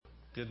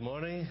Good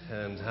morning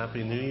and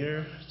Happy New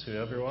Year to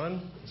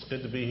everyone. It's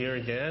good to be here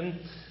again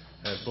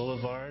at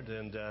Boulevard.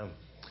 And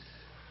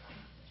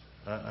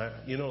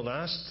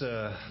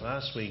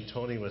last week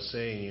Tony was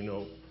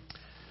saying,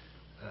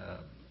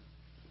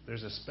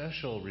 there's a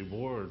special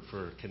reward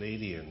for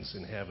Canadians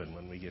in heaven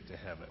when we get to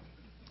heaven.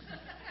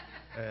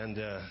 And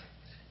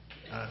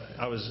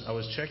I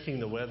was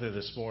checking the weather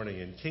this morning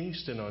in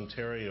Kingston,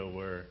 Ontario,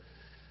 where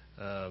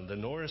the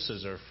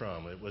Norrises are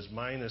from. It was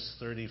minus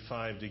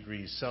 35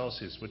 degrees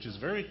Celsius, which is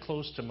very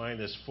close to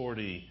minus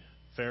 40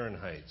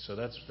 Fahrenheit. So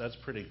that's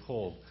pretty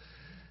cold.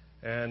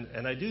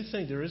 And I do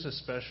think there is a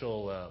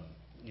special,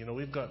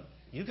 we've got,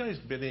 you guys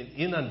been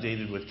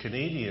inundated with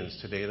Canadians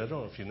today. I don't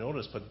know if you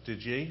noticed, but the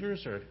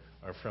Jagers are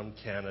from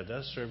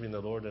Canada, serving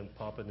the Lord in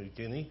Papua New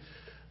Guinea.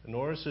 The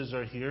Norrises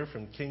are here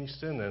from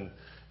Kingston,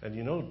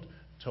 and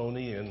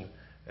Tony and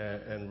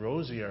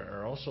Rosie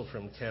are also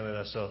from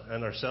Canada,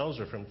 and ourselves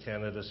are from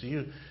Canada.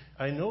 So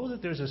I know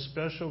that there's a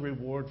special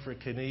reward for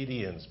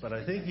Canadians, but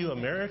I think you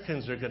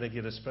Americans are going to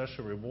get a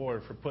special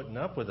reward for putting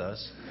up with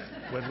us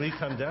when we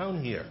come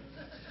down here.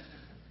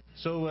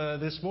 So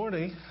this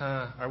morning,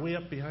 are we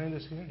up behind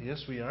us here?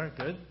 Yes, we are.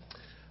 Good.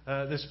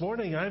 This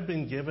morning, I've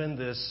been given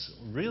this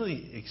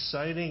really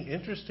exciting,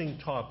 interesting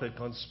topic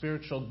on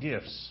spiritual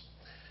gifts.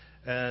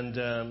 And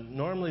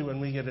normally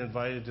when we get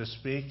invited to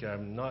speak,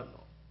 I'm not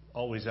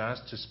always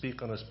asked to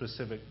speak on a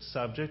specific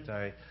subject.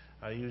 I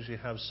usually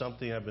have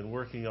something I've been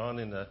working on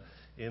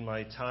in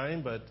my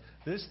time, but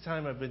this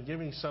time I've been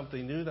giving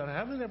something new that I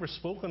haven't ever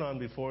spoken on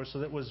before, so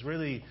that was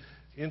really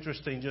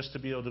interesting just to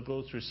be able to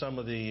go through some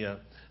of the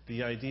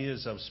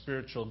ideas of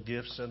spiritual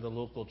gifts and the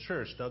local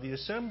church. Now, the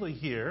assembly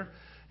here,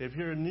 if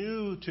you're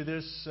new to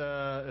this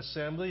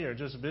assembly or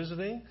just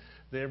visiting,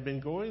 they've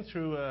been going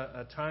through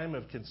a time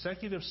of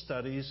consecutive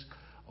studies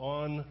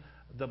on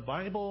the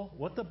Bible,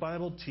 what the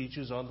Bible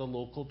teaches on the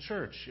local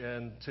church.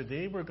 And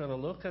today we're going to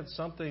look at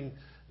something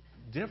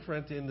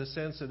different in the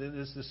sense that it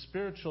is the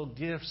spiritual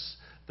gifts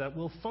that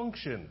will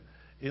function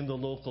in the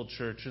local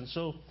church. And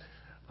so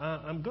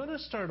I'm going to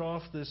start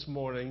off this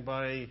morning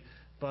by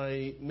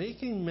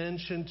making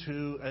mention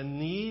to a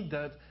need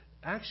that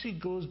actually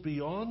goes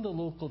beyond the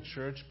local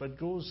church, but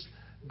goes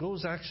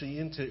actually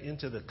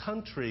into the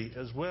country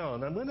as well.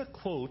 And I'm going to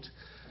quote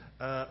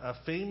a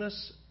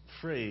famous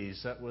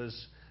phrase that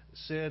was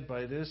said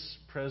by this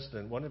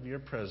president, one of your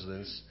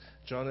presidents,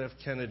 John F.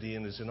 Kennedy,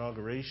 in his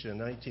inauguration in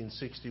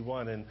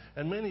 1961.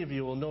 And many of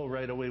you will know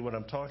right away what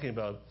I'm talking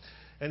about.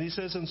 And he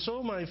says, "And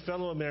so, my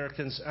fellow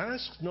Americans,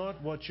 ask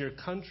not what your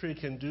country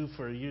can do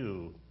for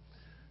you."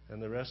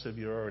 And the rest of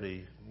you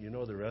you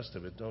know the rest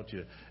of it, don't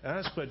you?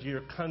 Ask what you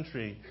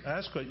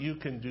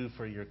can do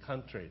for your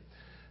country.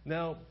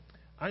 Now,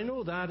 I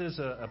know that is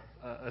a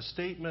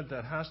statement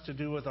that has to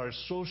do with our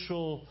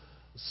social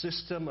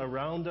system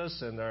around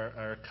us and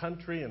our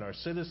country and our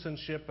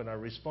citizenship and our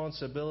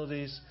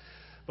responsibilities.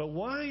 But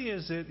why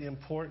is it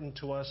important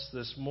to us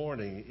this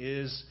morning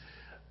is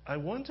I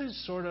want to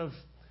sort of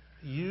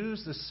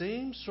use the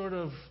same sort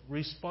of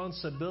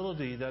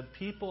responsibility that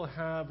people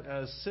have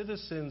as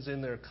citizens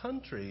in their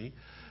country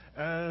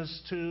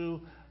as to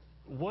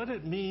what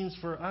it means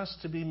for us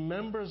to be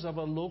members of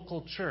a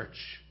local church.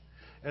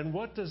 And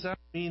what does that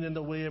mean in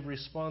the way of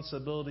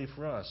responsibility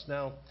for us?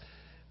 Now,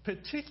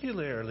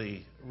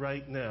 particularly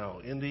right now,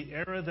 in the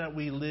era that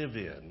we live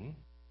in,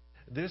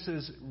 this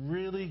is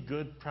really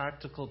good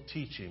practical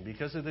teaching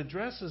because it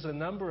addresses a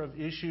number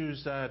of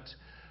issues that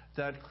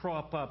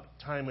crop up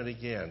time and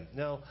again.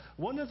 Now,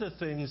 one of the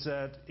things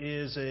that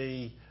is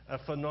a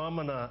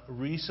phenomena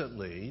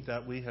recently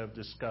that we have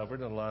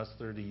discovered in the last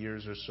 30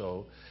 years or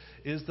so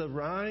is the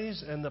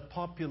rise and the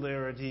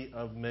popularity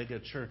of mega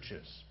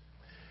churches.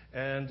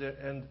 And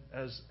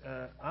as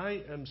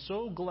I am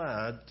so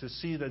glad to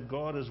see that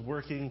God is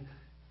working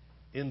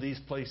in these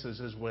places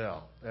as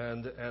well.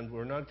 And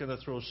we're not going to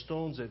throw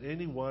stones at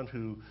anyone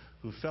who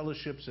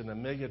fellowships in a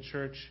mega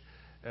church.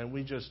 And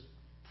we just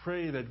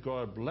pray that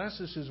God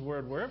blesses His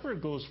word wherever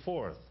it goes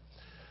forth.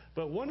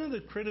 But one of the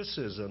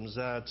criticisms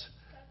that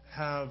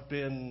have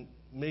been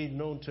made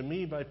known to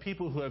me by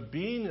people who have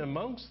been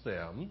amongst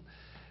them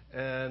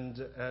and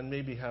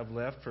maybe have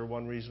left for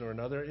one reason or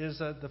another is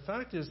that the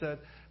fact is that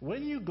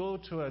when you go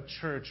to a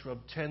church of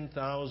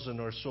 10,000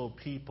 or so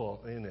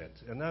people in it,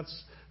 and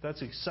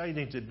that's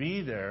exciting to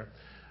be there,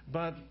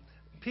 but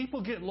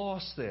people get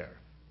lost there.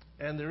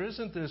 And there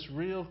isn't this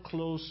real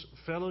close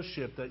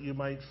fellowship that you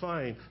might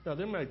find. Now,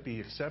 there might be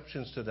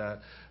exceptions to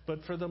that,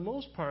 but for the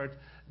most part,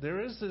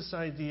 there is this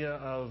idea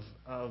of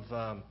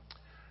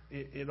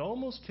it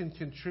almost can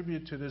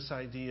contribute to this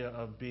idea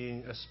of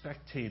being a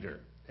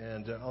spectator.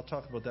 And I'll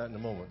talk about that in a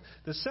moment.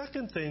 The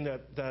second thing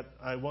that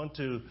I want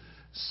to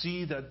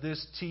see that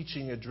this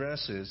teaching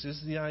addresses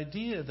is the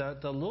idea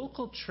that the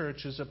local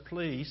church is a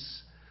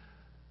place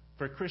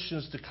for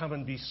Christians to come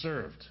and be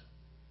served.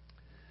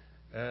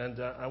 And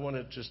I want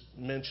to just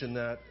mention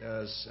that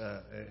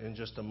in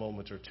just a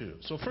moment or two.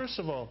 So first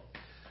of all,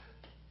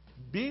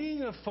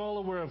 being a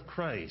follower of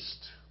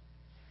Christ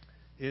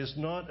is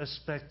not a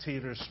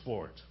spectator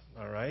sport,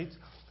 all right?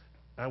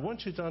 I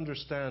want you to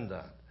understand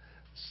that.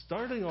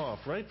 starting off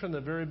right from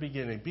the very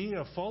beginning, being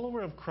a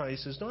follower of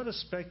Christ is not a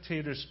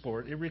spectator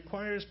sport. It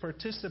requires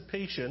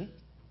participation.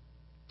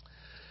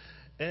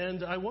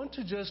 And I want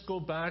to just go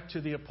back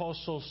to the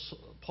Apostle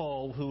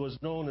Paul, who was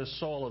known as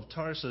Saul of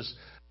Tarsus.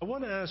 I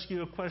want to ask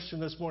you a question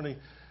this morning.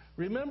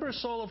 Remember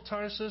Saul of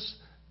Tarsus?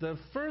 The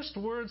first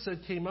words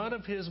that came out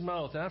of his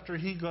mouth after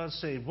he got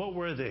saved, what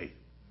were they?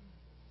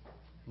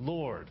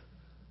 Lord,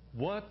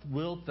 what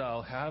wilt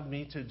thou have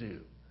me to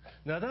do?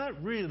 Now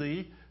that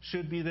really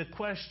should be the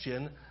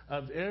question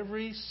of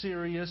every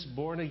serious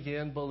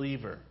born-again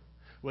believer.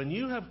 When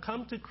you have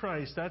come to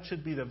Christ, that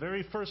should be the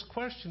very first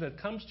question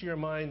that comes to your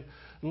mind.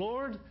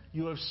 Lord,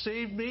 you have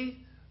saved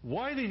me.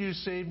 Why did you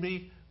save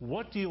me?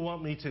 What do you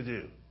want me to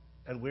do?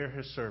 And we're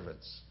His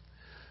servants.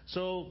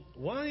 So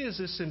why is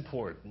this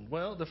important?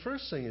 Well, the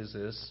first thing is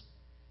this.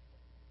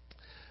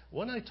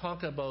 When I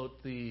talk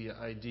about the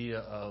idea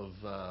of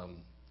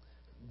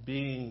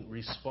being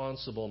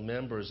responsible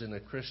members in a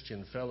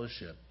Christian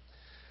fellowship,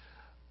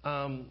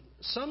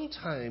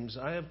 sometimes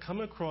I have come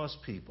across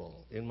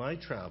people in my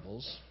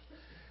travels,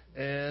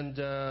 and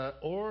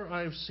or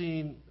I've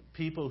seen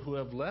people who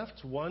have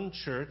left one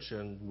church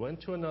and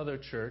went to another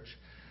church,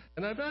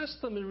 and I've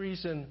asked them the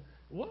reason.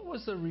 What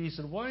was the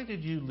reason? Why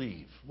did you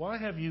leave? Why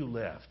have you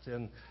left?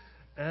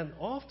 And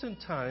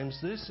oftentimes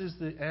this is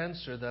the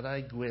answer that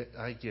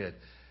I get.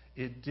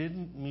 It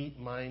didn't meet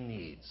my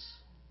needs.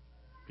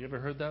 You ever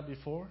heard that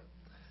before?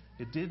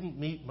 It didn't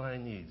meet my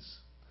needs.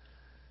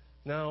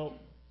 Now,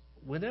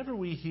 whenever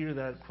we hear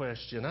that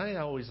question, I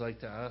always like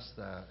to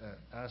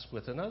ask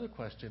with another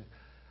question.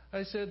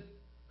 I said,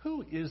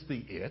 who is the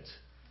it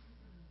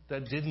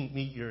that didn't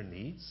meet your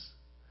needs?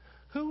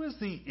 Who is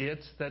the it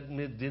that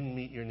didn't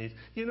meet your needs?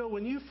 You know,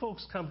 when you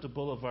folks come to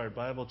Boulevard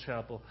Bible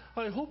Chapel,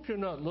 I hope you're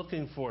not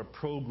looking for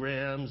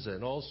programs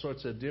and all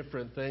sorts of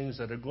different things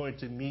that are going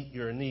to meet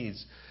your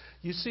needs.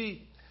 You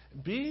see,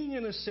 being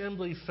in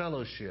assembly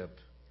fellowship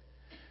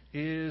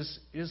is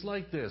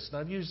like this. And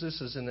I've used this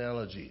as an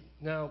analogy.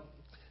 Now,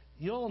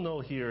 you all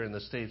know here in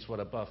the States what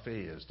a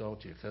buffet is,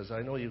 don't you? Because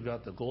I know you've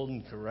got the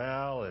Golden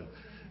Corral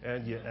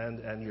and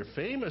you're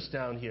famous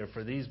down here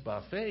for these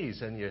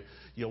buffets, and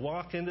you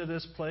walk into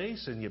this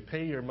place and you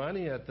pay your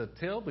money at the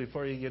till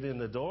before you get in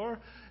the door,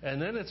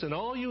 and then it's an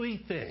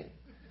all-you-eat thing.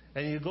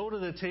 And you go to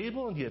the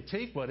table and you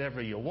take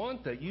whatever you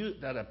want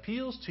that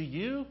appeals to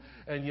you,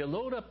 and you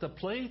load up the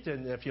plate,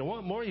 and if you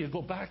want more, you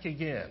go back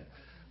again.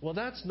 Well,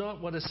 that's not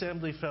what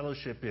assembly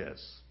fellowship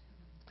is.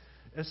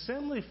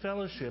 Assembly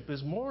fellowship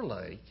is more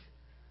like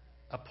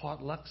a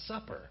potluck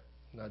supper.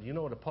 Now, do you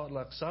know what a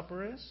potluck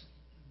supper is?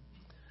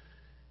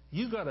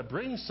 You got to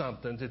bring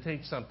something to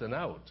take something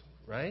out,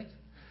 right?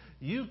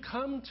 You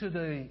come to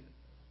the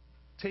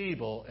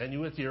table and you,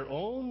 with your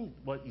own,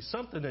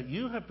 something that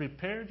you have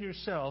prepared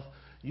yourself,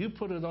 you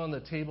put it on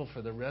the table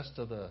for the rest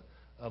of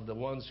the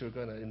ones who are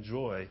going to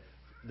enjoy.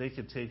 They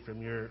can take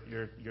from your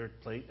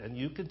plate, and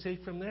you can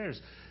take from theirs.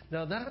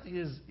 Now that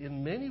is,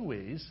 in many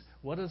ways,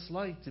 what it's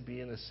like to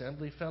be in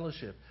assembly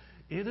fellowship.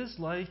 It is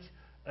like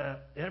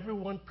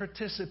everyone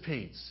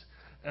participates.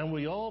 And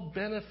we all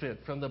benefit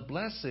from the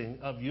blessing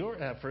of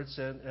your efforts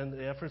and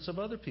the efforts of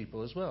other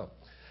people as well.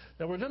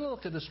 Now we're going to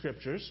look at the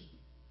scriptures.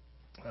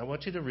 I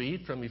want you to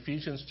read from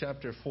Ephesians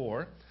chapter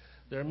 4.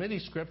 There are many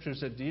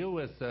scriptures that deal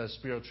with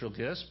spiritual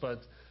gifts,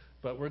 but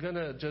we're going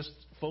to just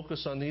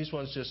focus on these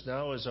ones just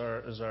now as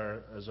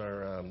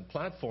our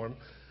platform.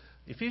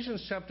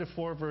 Ephesians chapter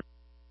 4, verse,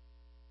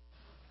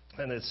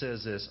 and it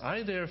says this: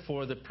 I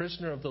therefore, the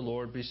prisoner of the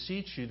Lord,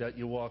 beseech you that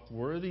you walk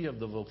worthy of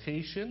the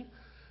vocation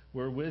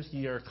wherewith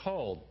ye are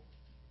called,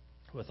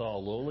 with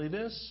all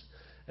lowliness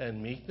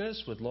and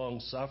meekness, with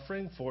long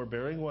suffering,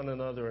 forbearing one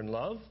another in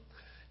love,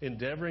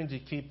 endeavoring to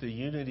keep the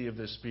unity of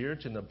the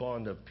Spirit in the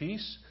bond of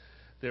peace.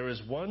 There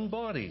is one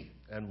body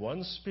and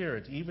one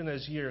Spirit, even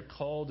as ye are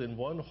called in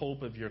one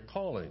hope of your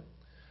calling,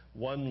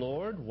 one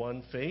Lord,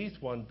 one faith,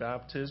 one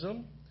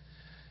baptism,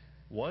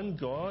 one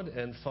God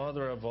and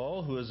Father of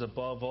all, who is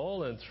above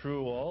all and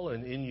through all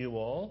and in you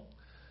all.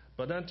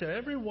 But unto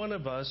every one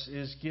of us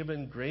is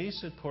given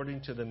grace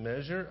according to the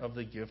measure of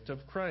the gift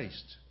of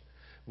Christ.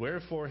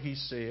 Wherefore he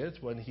saith,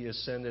 when he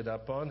ascended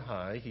up on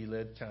high, he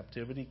led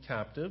captivity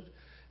captive,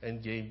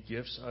 and gave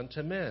gifts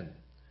unto men.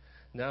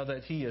 Now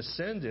that he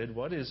ascended,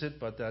 what is it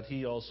but that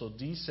he also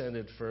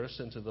descended first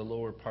into the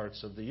lower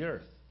parts of the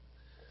earth?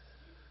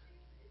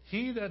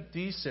 He that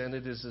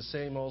descended is the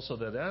same also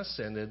that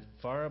ascended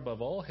far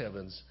above all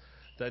heavens,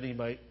 that he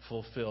might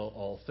fulfill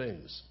all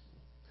things.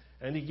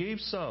 And he gave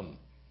some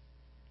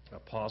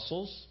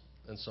apostles,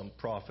 and some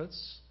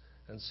prophets,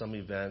 and some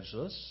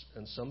evangelists,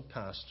 and some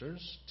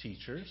pastors,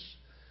 teachers,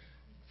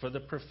 for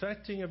the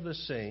perfecting of the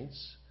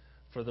saints,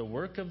 for the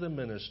work of the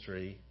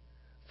ministry,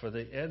 for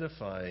the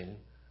edifying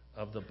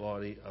of the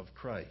body of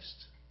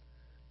Christ,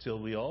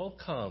 till we all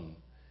come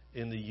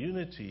in the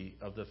unity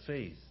of the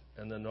faith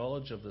and the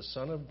knowledge of the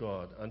Son of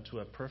God, unto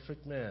a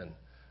perfect man,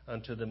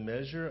 unto the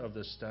measure of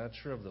the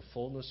stature of the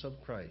fullness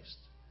of Christ,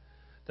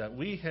 that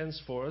we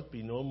henceforth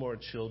be no more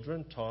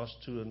children, tossed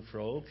to and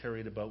fro,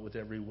 carried about with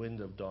every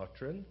wind of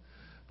doctrine,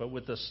 but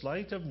with the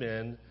sleight of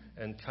men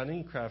and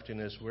cunning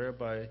craftiness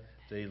whereby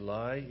they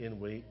lie in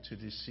wait to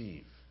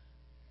deceive.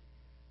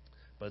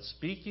 But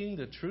speaking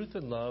the truth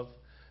in love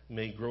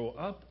may grow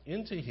up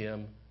into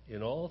him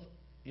in all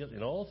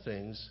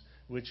things,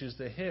 which is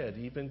the head,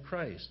 even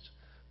Christ,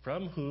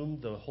 from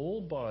whom the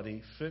whole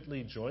body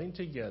fitly joined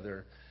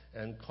together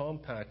and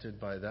compacted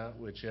by that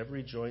which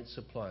every joint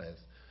supplieth,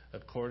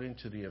 according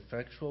to the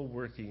effectual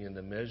working in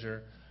the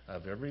measure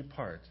of every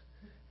part,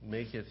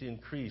 maketh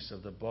increase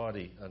of the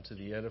body unto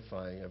the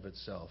edifying of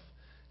itself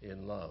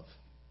in love.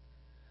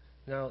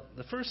 Now,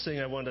 the first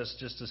thing I want us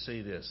just to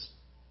say this.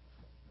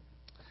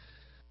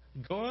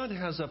 God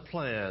has a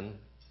plan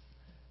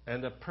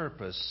and a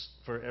purpose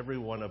for every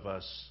one of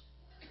us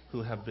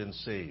who have been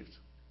saved.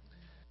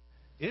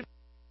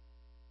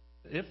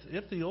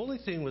 If the only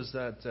thing was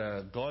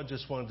that God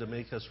just wanted to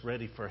make us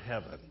ready for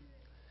heaven,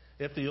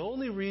 if the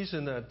only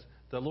reason that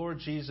the Lord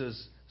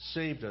Jesus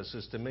saved us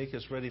is to make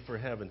us ready for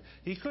heaven,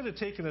 He could have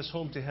taken us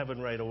home to heaven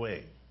right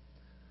away.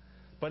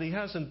 But He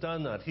hasn't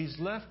done that. He's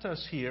left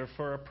us here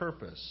for a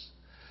purpose.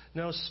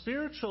 Now,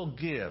 spiritual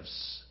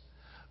gifts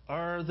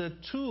are the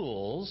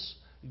tools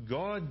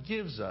God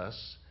gives us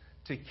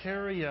to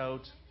carry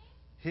out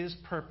His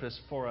purpose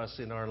for us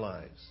in our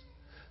lives.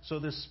 So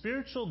the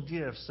spiritual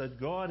gifts that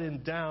God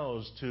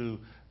endows to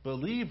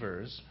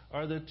believers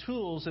are the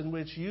tools in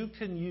which you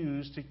can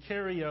use to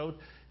carry out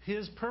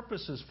His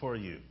purposes for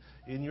you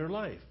in your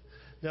life.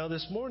 Now,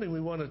 this morning we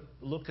want to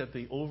look at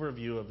the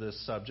overview of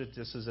this subject.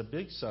 This is a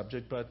big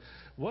subject, but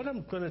what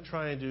I'm going to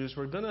try and do is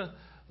we're going to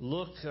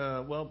look,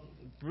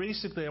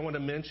 basically I want to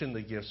mention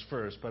the gifts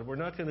first, but we're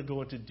not going to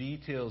go into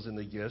details in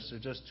the gifts. There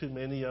are just too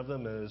many of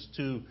them, and it's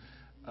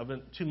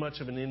too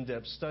much of an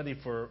in-depth study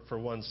for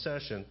one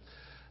session.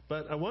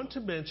 But I want to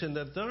mention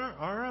that there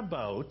are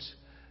about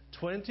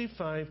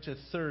 25 to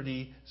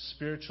 30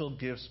 spiritual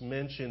gifts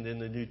mentioned in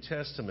the New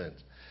Testament.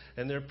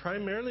 And they're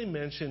primarily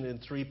mentioned in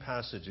 3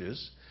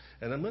 passages.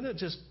 And I'm going to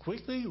just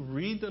quickly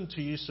read them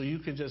to you so you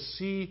can just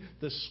see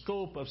the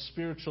scope of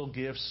spiritual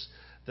gifts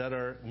that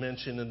are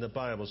mentioned in the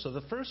Bible. So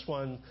the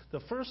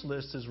first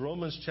list is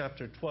Romans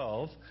chapter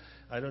 12.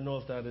 I don't know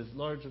if that is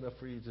large enough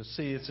for you to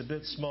see. It's a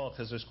bit small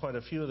because there's quite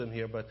a few of them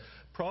here. But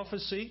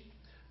prophecy,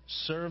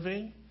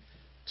 serving,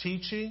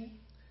 teaching,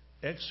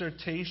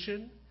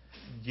 exhortation,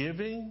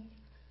 giving,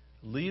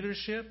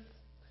 leadership,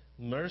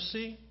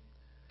 mercy.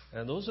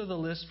 And those are the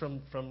lists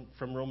from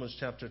Romans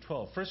chapter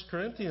 12. 1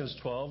 Corinthians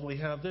 12, we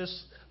have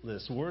this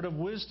list. Word of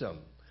wisdom,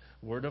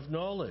 word of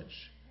knowledge,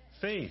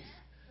 faith,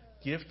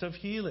 gift of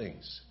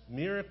healings,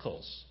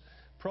 miracles,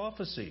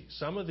 prophecy.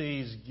 Some of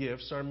these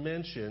gifts are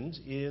mentioned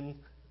in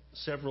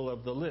several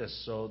of the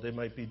lists, so they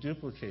might be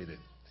duplicated.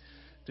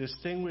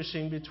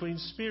 Distinguishing between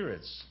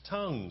spirits,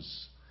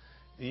 tongues,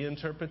 the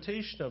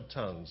interpretation of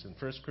tongues. In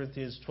 1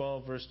 Corinthians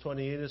 12, verse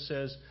 28, it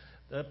says,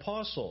 the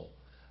apostle,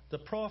 the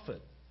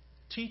prophet,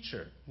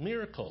 teacher,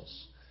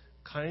 miracles,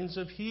 kinds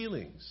of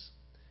healings,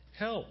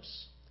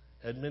 helps,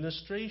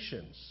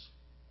 administrations,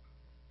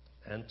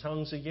 and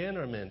tongues again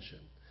are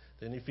mentioned.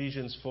 Then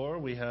Ephesians 4,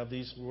 we have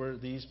these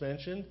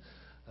mentioned.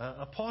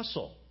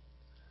 Apostle,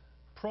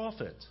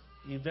 prophet,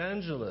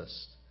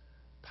 evangelist,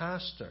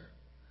 pastor,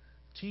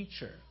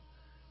 teacher.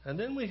 And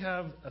then we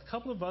have a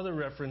couple of other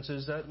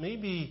references that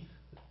maybe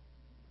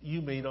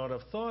you may not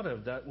have thought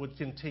of that would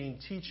contain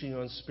teaching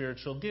on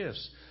spiritual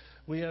gifts.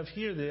 We have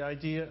here the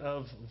idea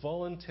of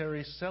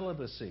voluntary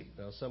celibacy.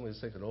 Now somebody's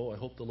thinking, I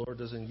hope the Lord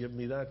doesn't give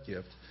me that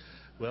gift.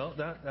 Well,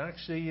 that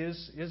actually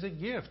is a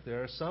gift.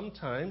 There are some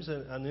times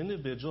an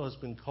individual has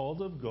been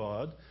called of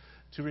God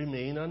to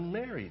remain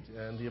unmarried.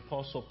 And the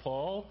Apostle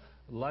Paul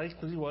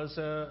likely was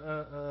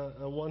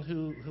a one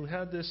who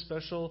had this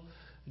special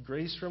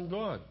grace from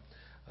God.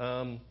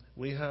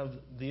 We have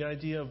the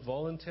idea of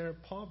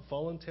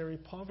voluntary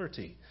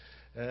poverty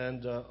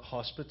and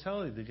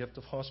hospitality, the gift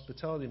of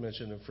hospitality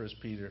mentioned in 1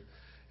 Peter.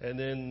 And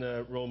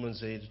then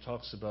Romans 8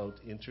 talks about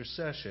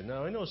intercession.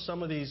 Now, I know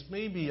some of these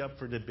may be up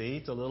for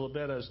debate a little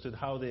bit as to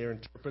how they are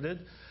interpreted,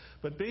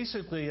 but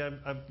basically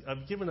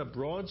I've given a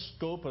broad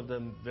scope of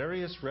the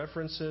various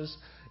references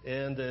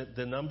and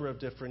the number of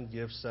different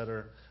gifts that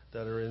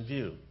are in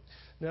view.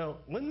 Now,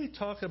 when we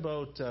talk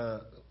about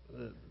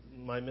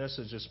my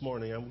message this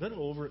morning,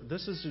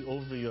 this is the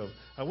overview of,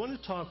 I want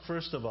to talk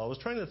first of all, I was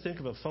trying to think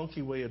of a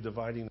funky way of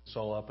dividing this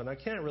all up, and I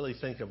can't really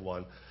think of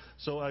one.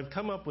 So I've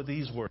come up with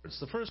these words.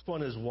 The first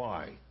one is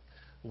why.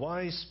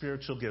 Why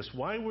spiritual gifts?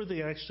 Why were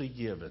they actually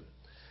given?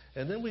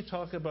 And then we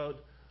talk about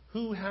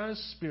who has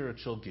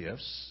spiritual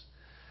gifts,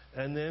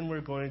 and then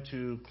we're going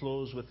to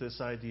close with this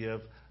idea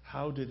of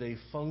how do they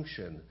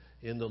function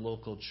in the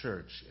local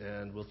church,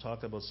 and we'll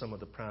talk about some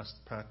of the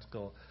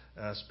practical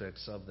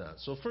aspects of that.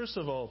 So first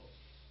of all,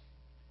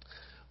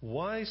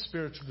 why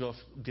spiritual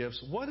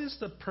gifts? What is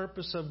the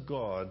purpose of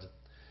God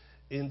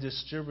in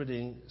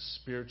distributing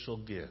spiritual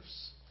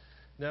gifts?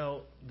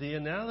 Now, the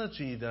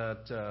analogy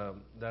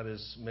that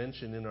is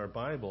mentioned in our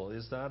Bible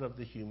is that of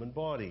the human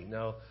body.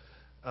 Now,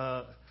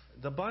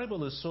 the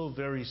Bible is so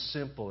very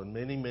simple in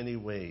many, many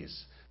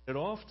ways. It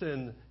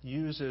often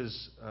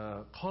uses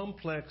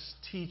complex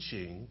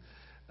teaching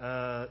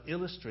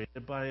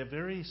illustrated by a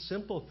very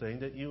simple thing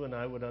that you and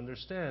I would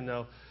understand.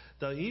 Now,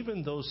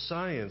 even though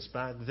science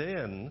back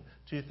then,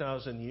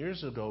 2,000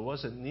 years ago,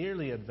 wasn't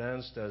nearly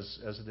advanced as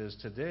it is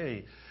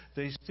today,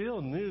 they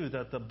still knew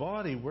that the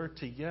body worked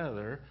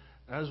together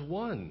as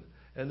one.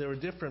 And there were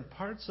different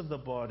parts of the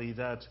body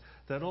that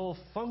all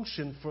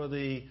functioned for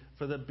the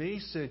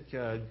basic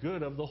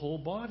good of the whole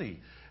body.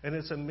 And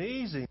it's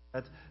amazing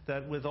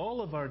that with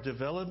all of our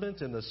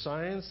development in the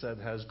science that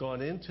has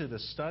gone into the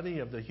study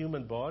of the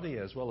human body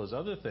as well as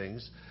other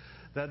things,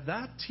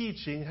 that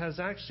teaching has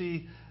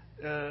actually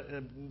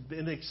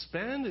been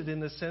expanded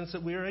in the sense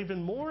that we are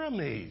even more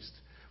amazed.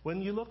 When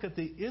you look at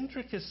the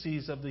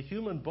intricacies of the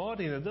human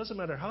body, and it doesn't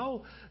matter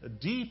how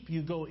deep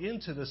you go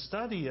into the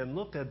study and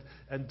look at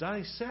and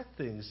dissect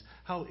things,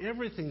 how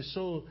everything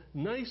so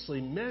nicely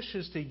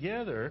meshes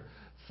together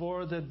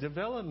for the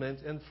development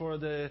and for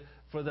the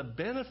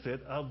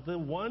benefit of the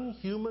one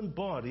human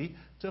body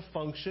to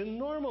function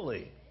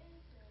normally.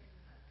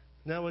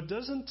 Now, it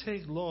doesn't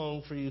take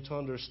long for you to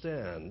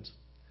understand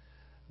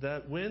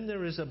that when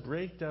there is a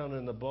breakdown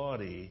in the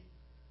body,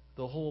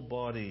 the whole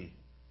body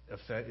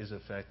is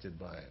affected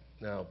by it.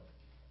 Now,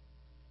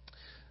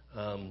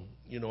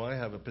 I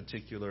have a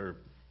particular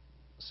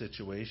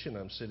situation.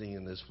 I'm sitting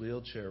in this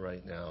wheelchair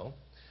right now.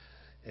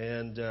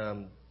 And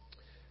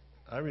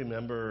I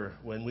remember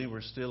when we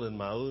were still in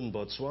Maun,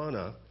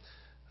 Botswana,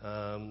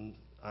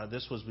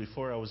 this was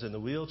before I was in the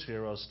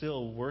wheelchair. I was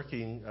still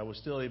working. I was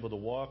still able to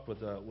walk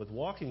with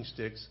walking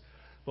sticks.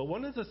 But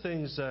one of the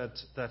things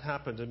that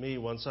happened to me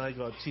once I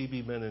got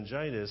TB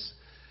meningitis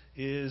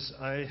is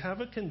I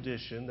have a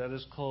condition that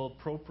is called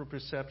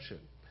proprioception.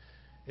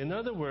 In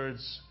other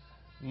words,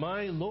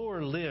 my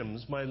lower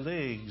limbs, my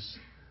legs,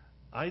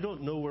 I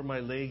don't know where my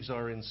legs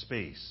are in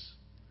space.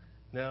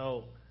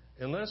 Now,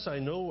 unless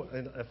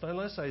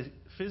I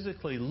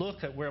physically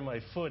look at where my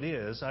foot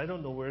is, I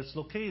don't know where it's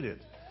located.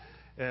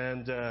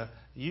 And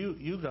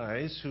you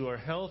guys who are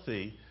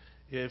healthy,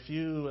 if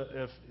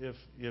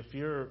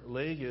your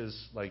leg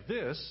is like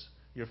this,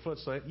 your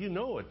foot's like, you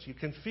know it, you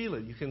can feel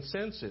it, you can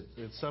sense it.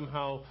 It's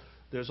somehow,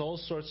 there's all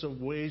sorts of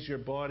ways your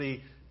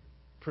body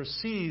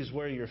perceives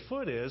where your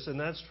foot is, and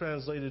that's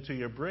translated to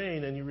your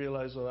brain, and you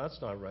realize, oh, that's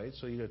not right,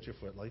 so you get your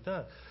foot like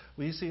that.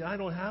 Well, you see, I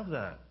don't have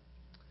that.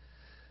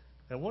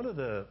 And one of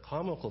the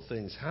comical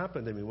things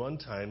happened to me one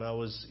time. I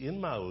was in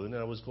Maun, and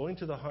I was going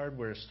to the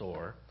hardware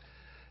store,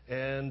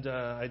 and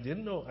I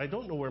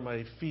don't know where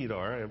my feet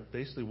are. I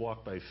basically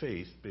walk by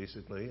faith,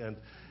 basically,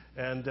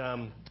 and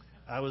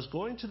I was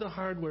going to the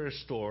hardware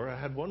store. I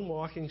had one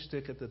walking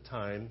stick at the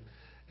time,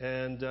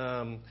 and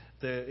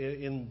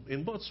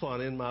in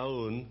Botswana, in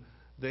Maun,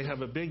 they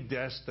have a big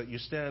desk that you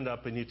stand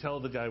up and you tell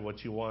the guy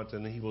what you want,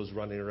 and he goes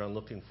running around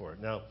looking for it.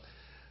 Now,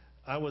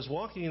 I was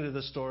walking into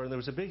the store, and there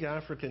was a big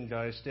African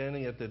guy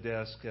standing at the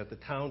desk at the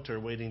counter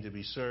waiting to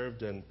be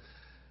served, and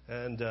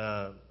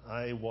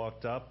I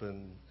walked up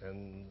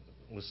and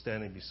was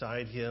standing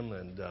beside him,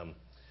 and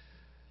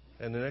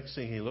the next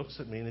thing he looks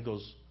at me and he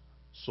goes,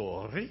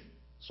 "Sorry."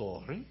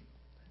 Sorry.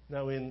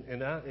 Now,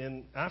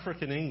 in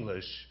African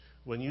English,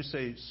 when you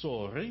say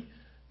sorry,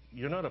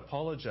 you're not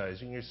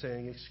apologizing. You're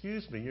saying,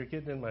 excuse me, you're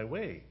getting in my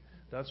way.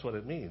 That's what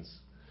it means.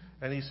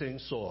 And he's saying,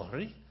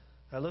 sorry.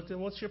 I looked at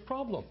him, what's your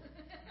problem?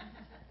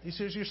 He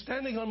says, you're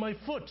standing on my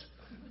foot.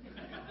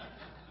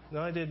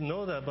 Now, I didn't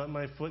know that, but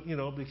my foot,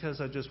 because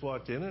I just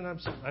walked in and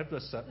I've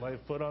just set my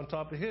foot on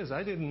top of his.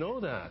 I didn't know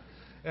that.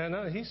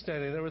 And he's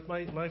standing there with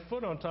my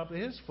foot on top of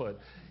his foot.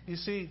 You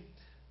see,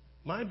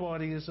 my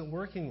body isn't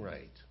working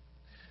right.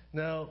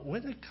 Now,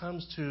 when it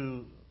comes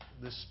to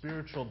the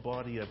spiritual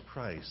body of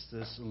Christ,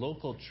 this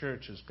local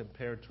church is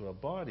compared to a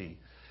body.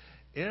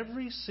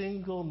 Every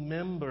single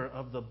member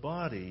of the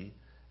body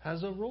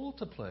has a role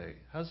to play,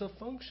 has a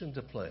function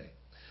to play.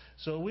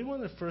 So we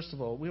want to, first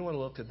of all,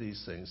 look at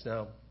these things.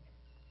 Now,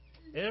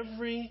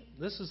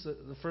 this is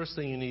the first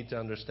thing you need to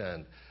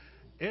understand.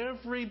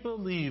 Every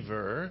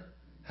believer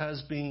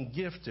has been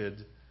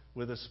gifted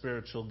with a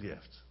spiritual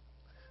gift.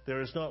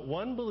 There is not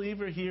one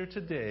believer here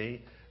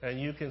today, and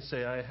you can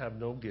say, I have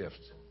no gift.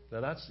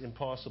 Now, that's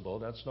impossible.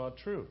 That's not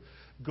true.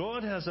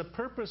 God has a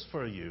purpose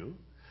for you,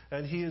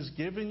 and He has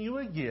given you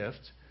a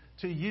gift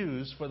to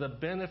use for the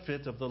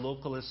benefit of the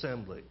local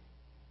assembly.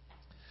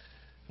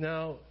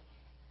 Now,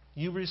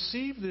 you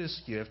receive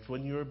this gift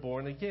when you are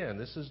born again.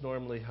 This is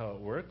normally how it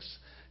works.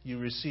 You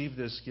receive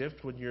this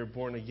gift when you're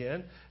born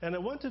again. And I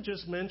want to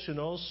just mention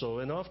also,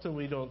 and often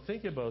we don't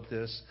think about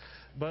this,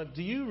 but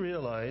do you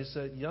realize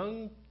that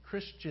young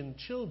Christian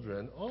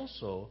children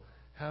also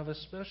have a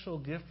special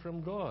gift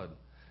from God?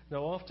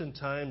 Now,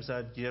 oftentimes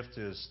that gift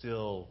is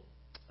still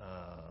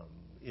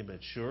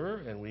immature,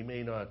 and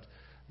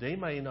they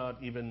may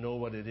not even know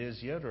what it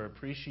is yet or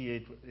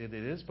appreciate what it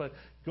is, but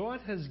God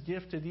has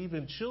gifted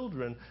even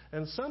children,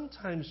 and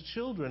sometimes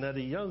children at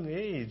a young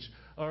age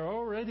are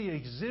already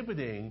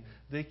exhibiting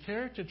the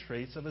character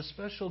traits of a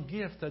special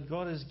gift that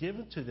God has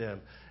given to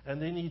them,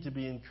 and they need to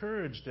be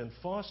encouraged and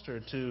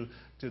fostered to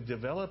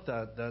develop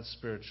that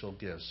spiritual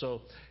gift.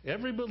 So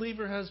every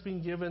believer has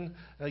been given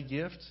a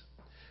gift.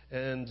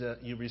 And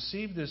you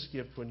receive this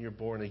gift when you're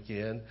born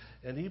again,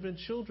 and even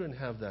children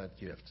have that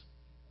gift.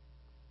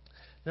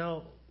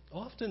 Now,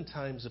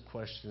 oftentimes the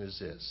question is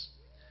this: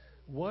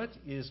 what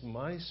is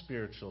my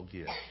spiritual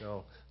gift?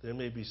 Now, there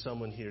may be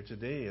someone here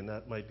today, and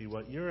that might be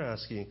what you're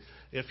asking.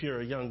 If you're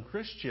a young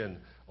Christian,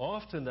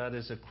 often that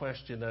is a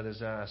question that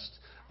is asked.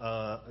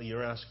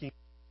 You're asking,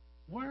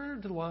 where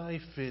do I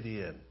fit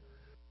in?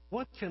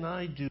 What can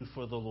I do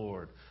for the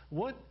Lord?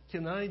 What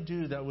can I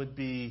do that would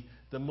be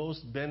the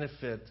most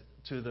benefit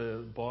to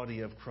the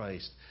body of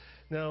Christ?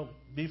 Now,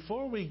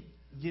 before we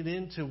get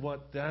into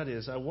what that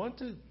is, I want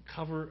to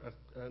cover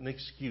an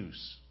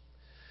excuse.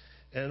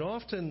 And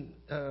often,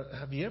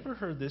 have you ever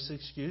heard this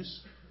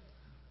excuse?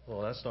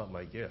 Well, that's not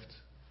my gift.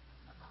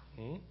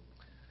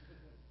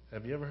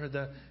 Have you ever heard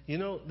that? You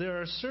know,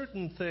 there are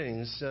certain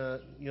things,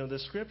 the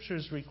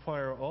Scriptures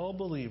require all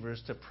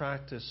believers to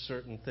practice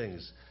certain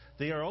things.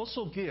 They are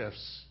also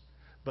gifts,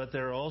 but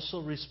they're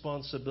also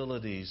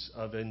responsibilities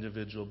of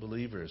individual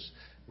believers.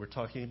 We're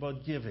talking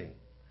about giving.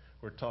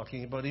 We're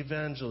talking about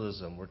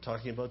evangelism. We're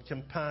talking about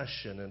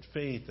compassion and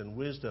faith and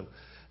wisdom.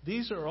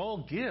 These are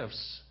all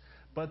gifts,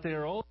 but they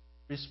are all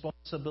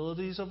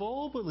responsibilities of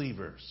all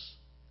believers.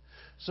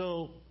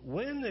 So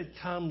when it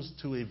comes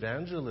to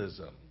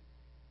evangelism,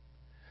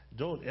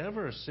 don't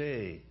ever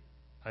say,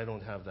 I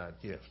don't have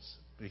that gift,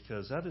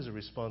 because that is a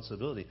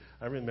responsibility.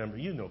 I remember,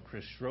 you know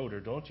Chris Schroeder,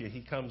 don't you?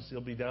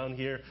 He'll be down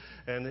here,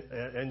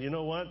 and you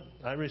know what?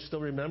 I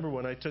still remember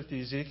when I took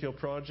the Ezekiel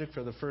Project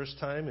for the first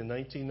time in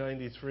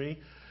 1993,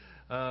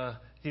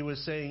 he was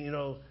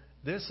saying,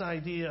 this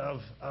idea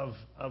of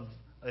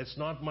it's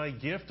not my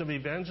gift of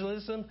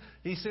evangelism.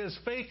 He says,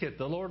 fake it,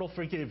 the Lord will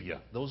forgive you.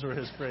 Those are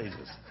his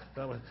phrases.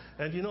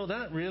 And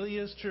that really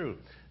is true.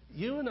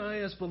 You and I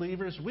as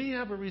believers, we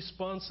have a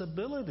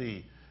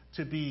responsibility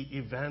to be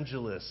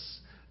evangelists.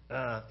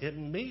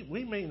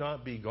 We may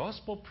not be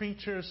gospel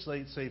preachers,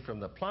 let's say from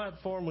the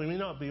platform. We may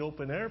not be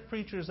open air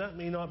preachers. That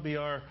may not be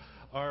our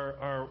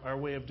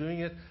way of doing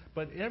it.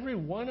 But every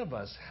one of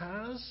us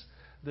has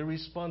the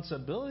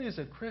responsibility as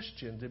a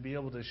Christian to be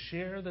able to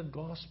share the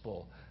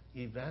gospel,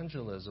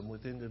 evangelism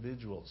with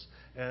individuals.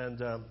 And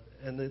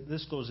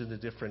this goes into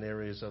different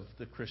areas of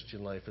the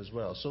Christian life as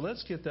well. So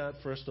let's get that,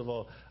 first of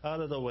all,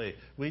 out of the way.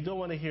 We don't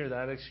want to hear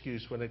that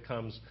excuse when it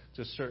comes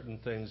to certain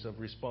things of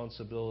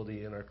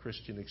responsibility in our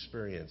Christian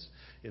experience.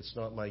 It's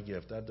not my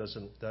gift.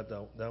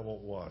 That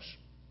won't wash.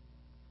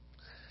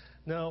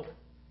 Now,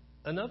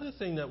 another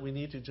thing that we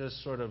need to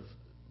just sort of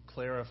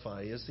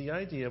clarify is the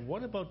idea of,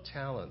 what about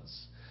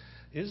talents?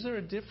 Is there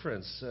a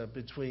difference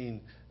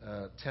between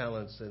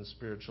talents and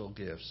spiritual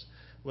gifts?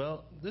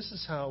 Well, this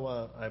is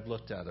how I've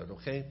looked at it,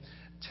 okay?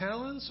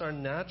 Talents are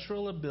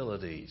natural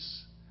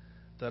abilities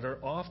that are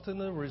often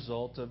the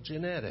result of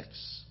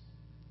genetics.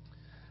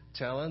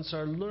 Talents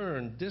are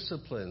learned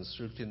disciplines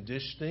through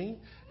conditioning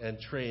and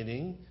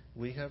training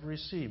we have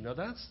received. Now,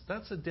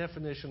 that's a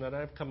definition that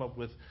I've come up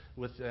with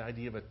the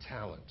idea of a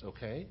talent,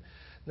 okay?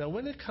 Now,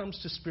 when it comes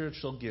to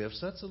spiritual gifts,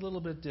 that's a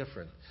little bit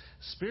different.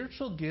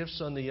 Spiritual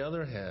gifts, on the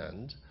other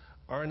hand,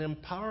 are an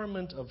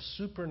empowerment of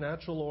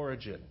supernatural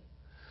origin,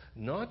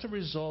 not a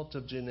result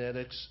of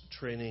genetics,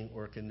 training,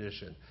 or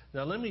condition.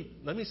 Now, let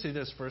me say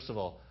this, first of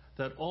all,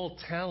 that all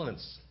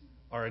talents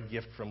are a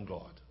gift from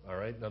God, all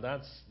right? Now,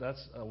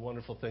 that's a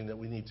wonderful thing that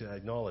we need to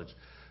acknowledge.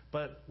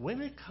 But when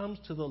it comes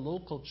to the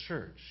local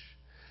church,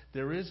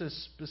 there is a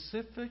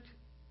specific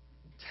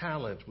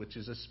talent, which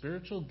is a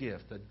spiritual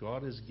gift that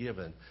God has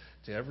given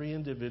to every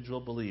individual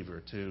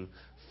believer to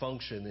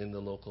function in the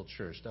local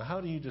church. Now,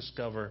 how do you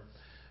discover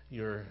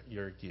your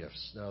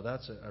gifts? Now,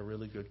 that's a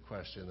really good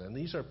question. And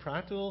these are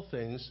practical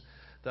things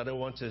that I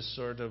want to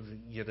sort of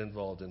get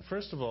involved in.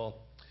 First of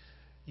all,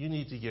 you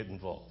need to get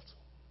involved.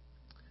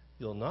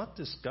 You'll not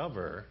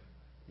discover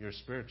your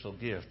spiritual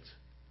gift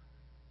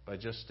by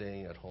just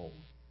staying at home.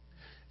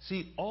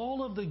 See,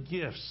 all of the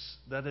gifts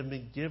that have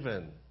been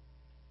given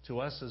to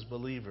us as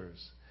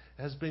believers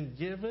has been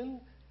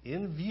given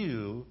in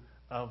view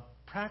of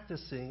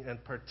practicing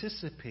and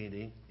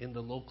participating in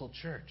the local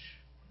church.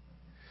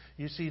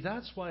 You see,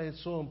 that's why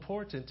it's so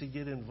important to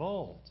get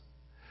involved.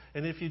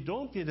 And if you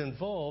don't get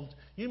involved,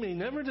 you may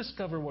never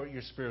discover what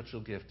your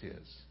spiritual gift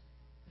is.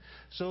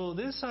 So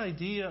this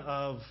idea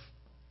of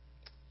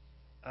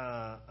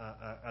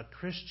a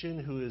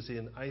Christian who is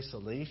in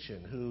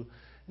isolation, who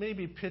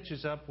maybe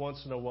pitches up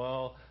once in a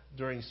while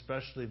during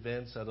special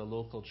events at a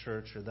local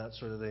church or that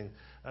sort of thing,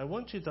 I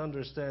want you to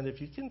understand, if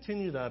you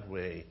continue that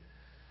way,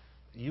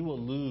 you will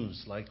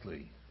lose,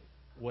 likely,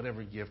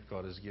 whatever gift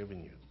God has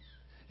given you.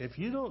 If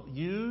you don't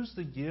use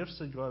the gifts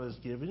that God has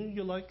given you,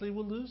 you likely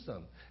will lose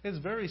them. It's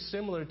very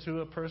similar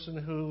to a person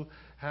who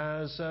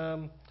has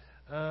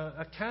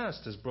a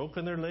cast, has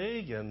broken their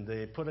leg, and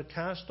they put a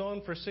cast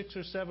on for 6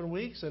 or 7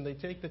 weeks, and they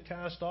take the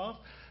cast off,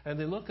 and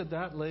they look at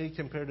that leg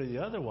compared to the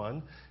other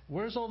one.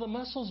 Where's all the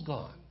muscles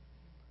gone?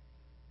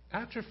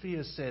 Atrophy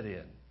has set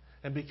in.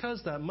 And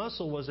because that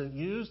muscle wasn't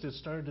used, it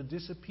started to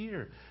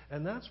disappear.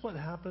 And that's what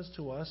happens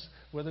to us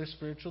with our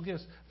spiritual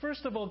gifts.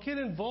 First of all, get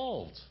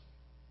involved.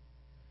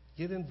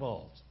 Get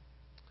involved.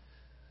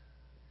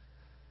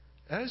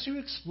 As you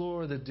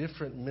explore the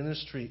different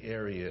ministry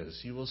areas,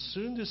 you will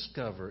soon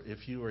discover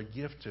if you are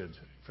gifted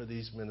for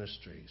these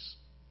ministries.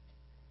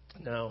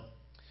 Now,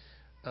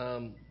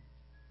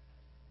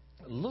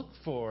 look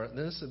for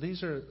this.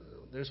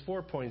 There's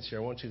 4 points here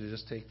I want you to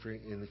just take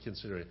into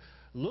consideration.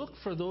 Look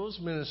for those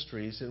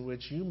ministries in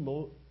which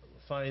you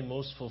find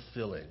most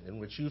fulfilling, in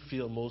which you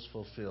feel most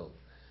fulfilled.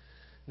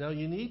 Now,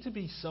 you need to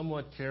be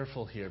somewhat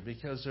careful here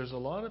because there's a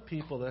lot of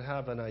people that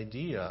have an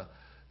idea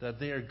that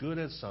they are good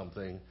at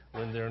something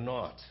when they're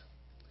not.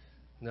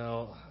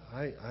 Now,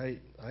 I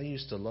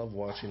used to love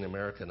watching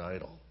American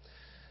Idol.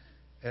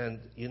 And,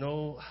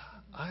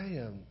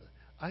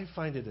 I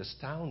find it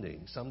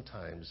astounding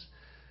sometimes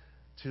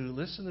to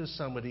listen to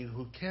somebody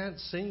who can't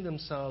sing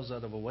themselves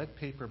out of a wet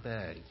paper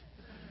bag.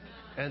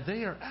 And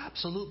they are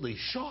absolutely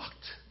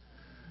shocked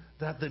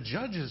that the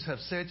judges have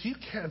said, you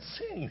can't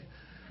sing.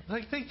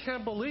 Like, they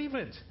can't believe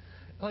it.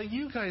 Like,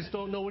 you guys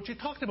don't know what you're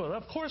talking about.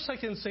 Of course I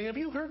can sing. Have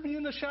you heard me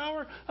in the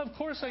shower? Of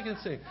course I can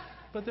sing.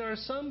 But there are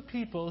some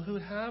people who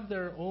have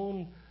their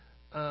own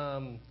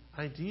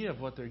idea of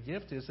what their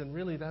gift is, and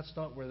really that's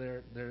not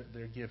where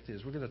their gift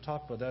is. We're going to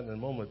talk about that in a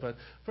moment. But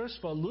first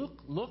of all,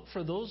 look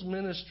for those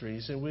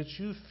ministries in which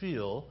you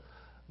feel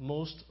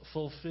most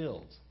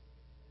fulfilled.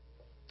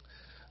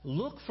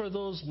 Look for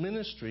those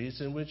ministries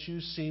in which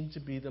you seem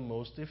to be the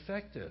most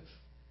effective.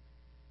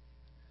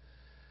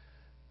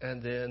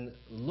 And then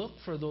look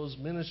for those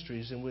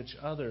ministries in which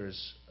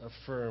others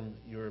affirm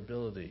your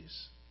abilities.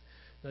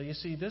 Now, you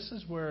see, this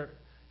is where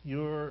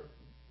your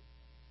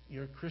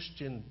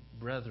Christian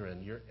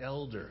brethren, your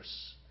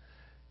elders,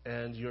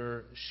 and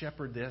your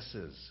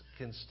shepherdesses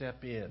can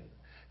step in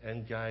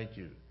and guide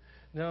you.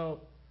 Now,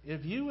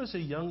 if you as a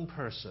young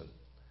person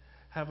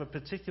have a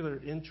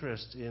particular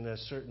interest in a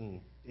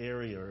certain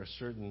area or a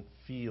certain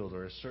field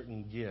or a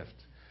certain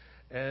gift,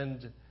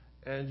 and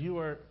you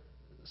are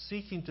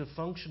seeking to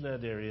function in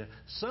that area,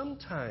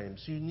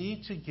 sometimes you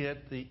need to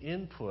get the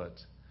input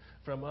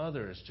from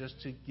others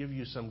just to give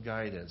you some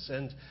guidance.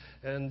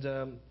 And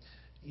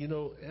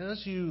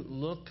as you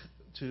look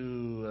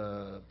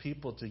to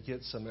people to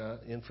get some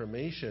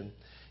information,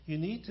 you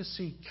need to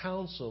seek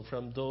counsel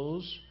from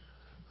those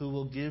who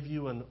will give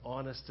you an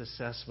honest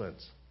assessment.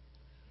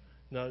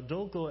 Now,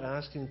 don't go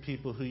asking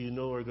people who you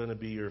know are going to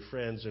be your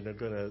friends and are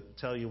going to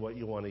tell you what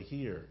you want to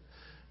hear.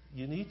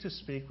 You need to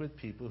speak with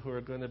people who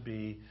are going to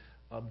be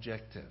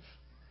objective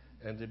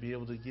and to be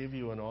able to give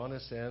you an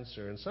honest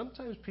answer. And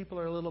sometimes people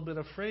are a little bit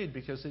afraid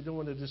because they don't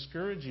want to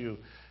discourage you.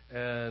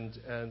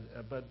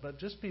 But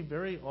just be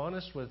very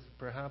honest with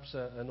perhaps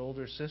an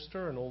older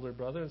sister, an older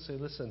brother, and say,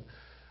 listen,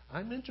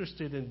 I'm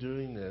interested in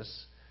doing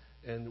this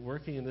and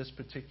working in this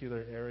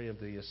particular area of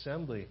the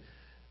assembly.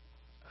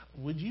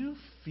 Would you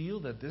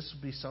feel that this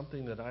would be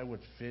something that I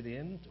would fit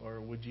in,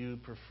 or would you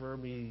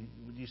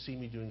see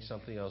me doing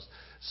something else?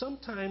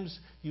 Sometimes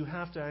you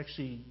have to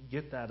actually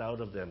get that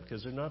out of them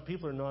because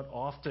people are not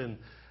often,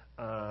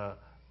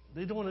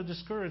 they don't want to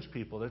discourage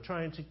people. They're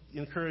trying to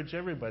encourage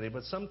everybody.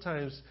 But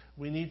sometimes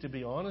we need to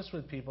be honest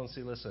with people and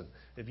say, listen,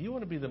 if you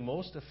want to be the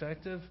most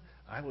effective,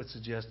 I would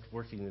suggest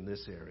working in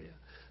this area.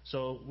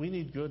 So we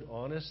need good,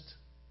 honest,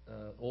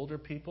 older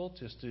people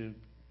just to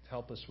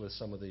help us with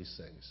some of these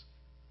things.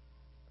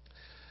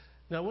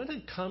 Now, when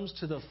it comes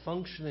to the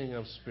functioning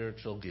of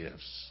spiritual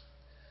gifts,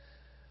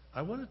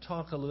 I want to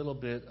talk a little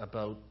bit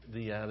about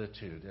the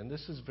attitude. And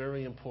this is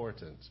very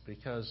important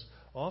because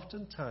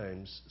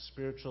oftentimes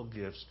spiritual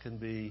gifts can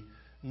be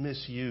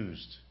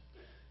misused.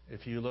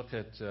 If you look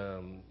at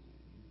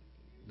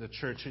the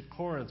church at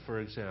Corinth,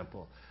 for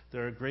example,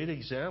 there are great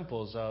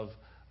examples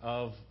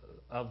of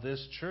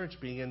this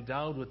church being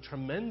endowed with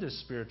tremendous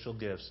spiritual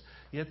gifts.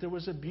 Yet there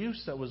was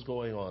abuse that was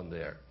going on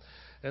there.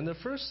 And the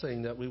first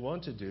thing that we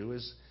want to do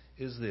is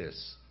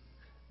this: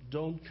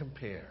 don't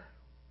compare.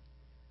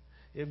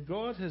 If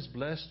God has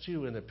blessed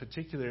you in a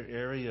particular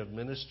area of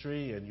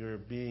ministry and you're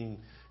being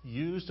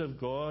used of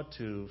God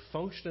to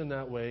function in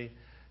that way,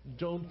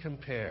 don't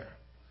compare.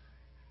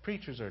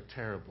 Preachers are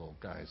terrible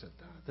guys at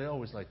that. They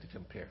always like to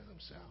compare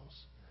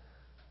themselves.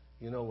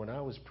 When I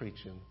was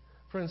preaching,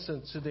 for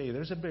instance, today,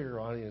 there's a bigger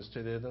audience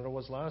today than there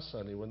was last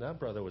Sunday when that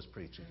brother was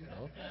preaching,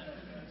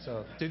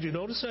 So, did you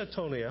notice that,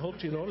 Tony? I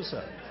hope you noticed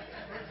that.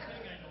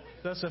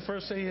 That's the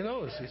first thing you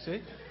notice, you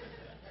see.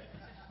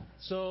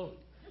 So,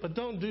 but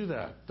don't do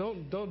that.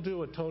 Don't do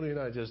what Tony and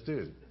I just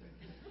did.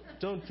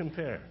 Don't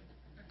compare.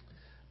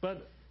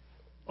 But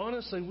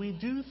honestly, we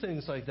do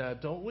things like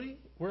that, don't we?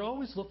 We're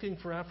always looking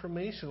for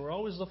affirmation. We're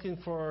always looking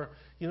for,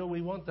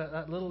 we want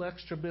that little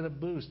extra bit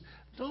of boost.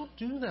 Don't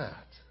do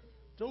that.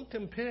 Don't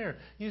compare.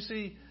 You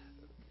see,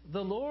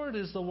 the Lord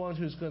is the one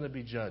who's going to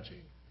be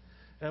judging.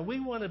 And we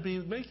want to be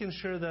making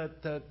sure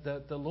that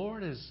the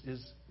Lord is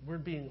we're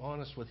being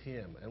honest with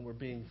Him and we're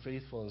being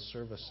faithful in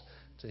service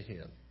to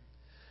Him.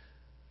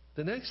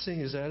 The next thing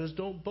is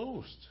don't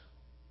boast.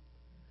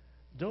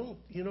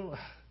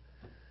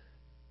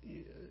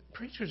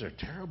 Preachers are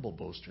terrible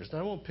boasters. Now,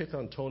 I won't pick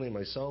on Tony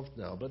myself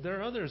now, but there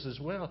are others as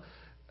well.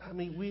 I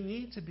mean, we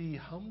need to be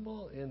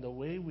humble in the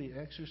way we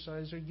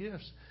exercise our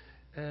gifts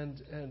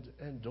and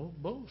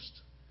don't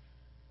boast.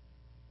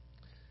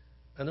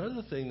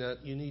 Another thing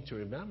that you need to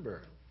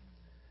remember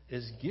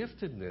is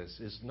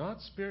giftedness is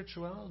not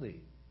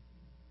spirituality.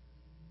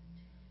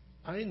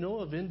 I know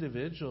of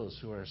individuals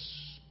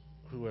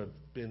who have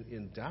been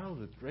endowed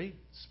with great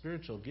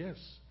spiritual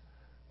gifts,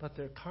 but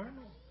they're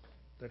carnal.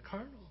 They're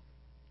carnal.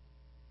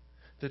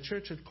 The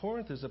church at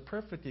Corinth is a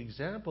perfect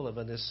example of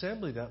an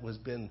assembly that was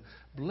been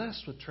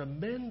blessed with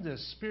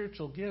tremendous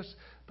spiritual gifts,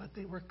 but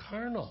they were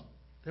carnal.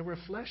 They were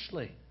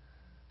fleshly.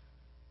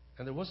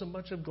 And there wasn't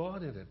much of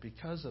God in it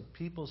because of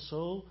people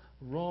so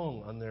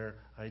wrong on their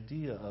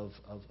idea of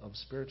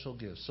spiritual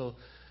gifts. So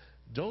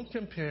don't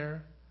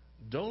compare,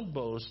 don't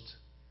boast,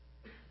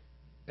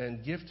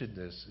 and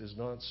giftedness is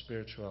not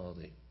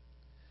spirituality.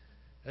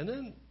 And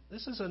then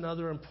this is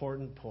another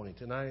important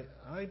point, and I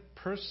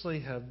personally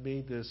have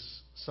made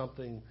this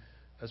something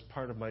as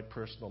part of my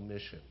personal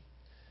mission.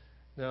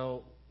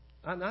 Now,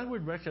 and I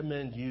would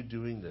recommend you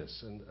doing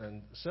this.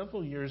 And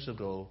several years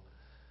ago,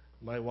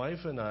 my wife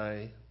and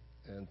I,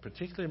 and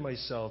particularly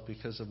myself,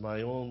 because of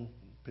my own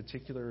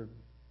particular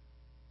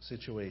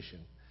situation,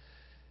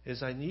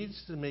 is I needed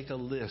to make a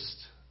list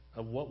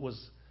of what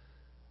was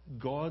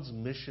God's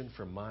mission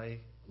for my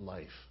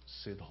life,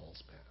 Sid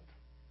Halsband.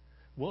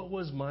 What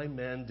was my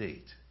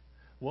mandate?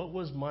 What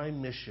was my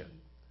mission?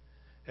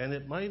 And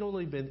it might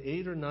only have been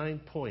 8 or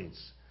 9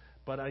 points,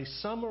 but I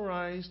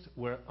summarized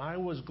where I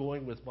was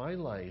going with my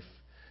life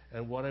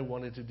and what I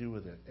wanted to do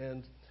with it.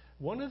 And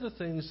one of the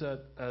things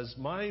that as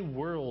my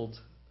world,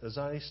 as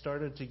I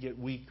started to get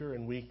weaker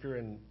and weaker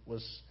and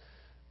was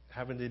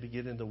having to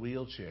get in the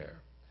wheelchair,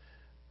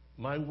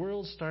 my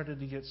world started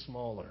to get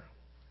smaller.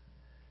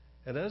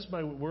 And as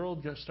my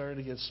world started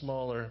to get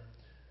smaller,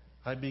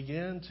 I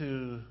began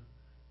to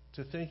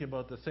think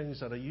about the things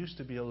that I used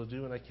to be able to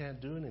do and I can't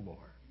do anymore.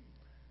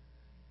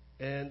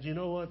 And you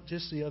know what?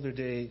 Just the other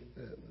day,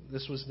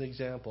 this was an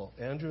example.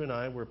 Andrew and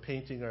I were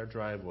painting our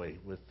driveway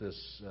with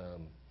this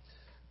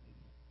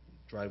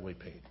driveway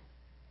paint.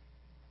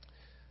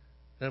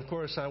 And of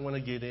course, I want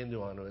to get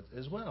into on it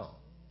as well.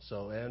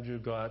 So Andrew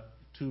got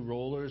 2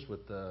 rollers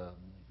with the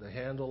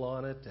handle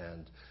on it,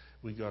 and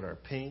we got our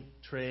paint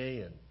tray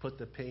and put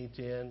the paint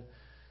in.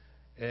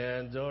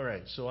 And all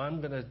right, so I'm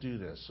going to do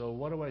this. So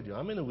what do?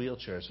 I'm in a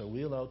wheelchair, so I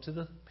wheel out to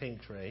the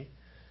paint tray,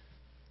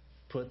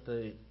 put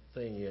the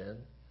thing in.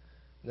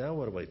 Now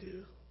what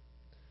do?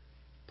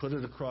 Put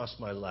it across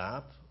my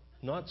lap,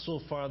 not so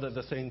far that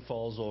the thing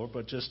falls over,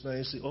 but just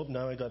nicely. Oh,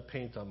 now I got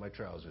paint on my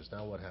trousers.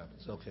 Now what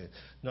happens? Okay,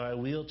 now I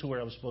wheel to where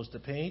I'm supposed to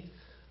paint.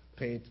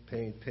 Paint.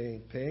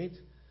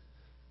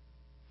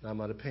 Now I'm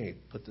out of paint.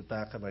 Put the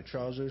back on my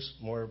trousers.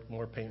 More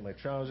paint on my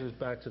trousers.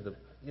 Back to the,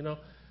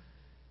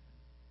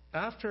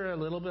 After a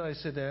little bit, I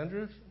said,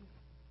 Andrew,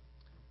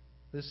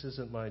 this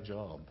isn't my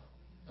job.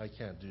 I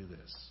can't do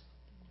this.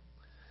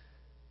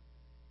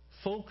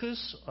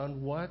 Focus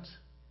on what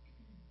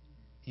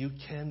you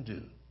can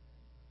do,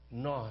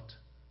 not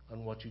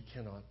on what you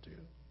cannot do.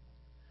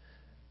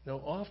 Now,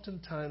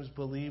 oftentimes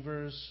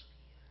believers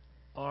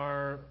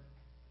are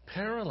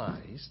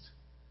paralyzed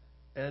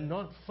and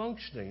not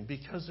functioning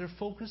because they're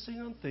focusing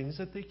on things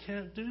that they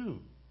can't do.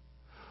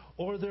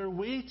 Or they're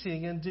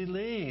waiting and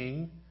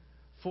delaying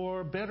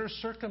for better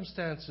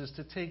circumstances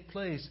to take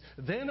place.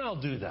 Then I'll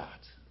do that.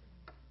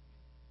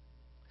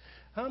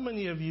 How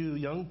many of you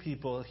young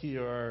people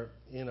here are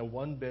in a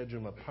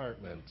 1-bedroom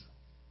apartment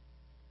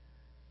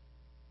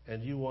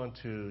and you want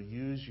to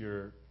use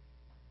your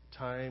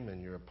time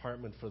and your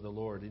apartment for the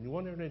Lord and you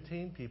want to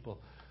entertain people,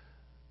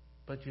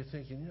 but you're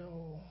thinking,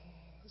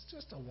 it's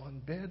just a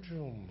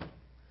 1-bedroom.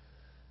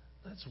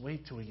 Let's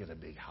wait till we get a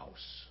big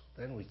house.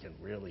 Then we can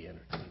really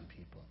entertain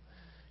people.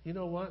 You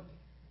know what?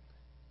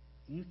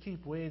 You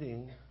keep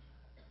waiting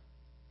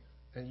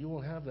and you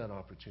won't have that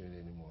opportunity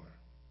anymore.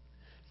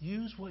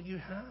 Use what you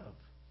have.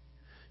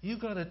 You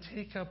got to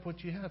take up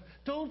what you have.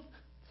 Don't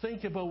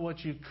think about what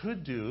you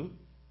could do,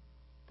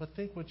 but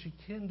think what you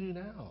can do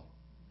now.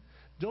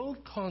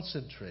 Don't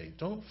concentrate.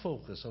 Don't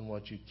focus on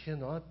what you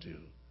cannot do.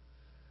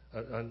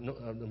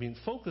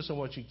 Focus on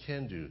what you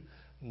can do,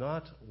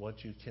 not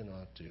what you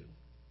cannot do.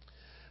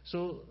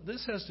 So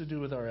this has to do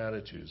with our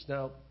attitudes.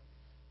 Now,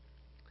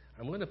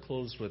 I'm going to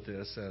close with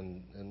this,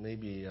 and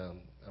maybe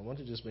I want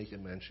to just make a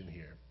mention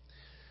here.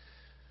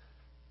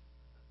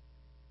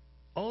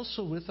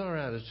 Also, with our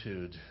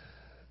attitude,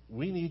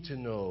 we need to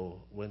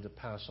know when to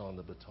pass on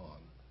the baton.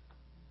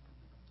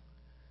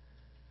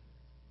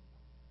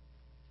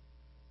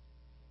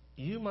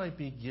 You might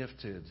be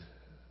gifted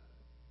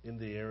in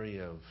the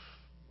area of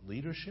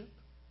leadership,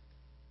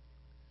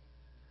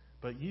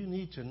 but you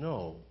need to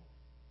know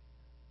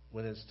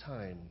when it's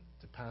time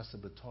to pass the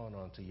baton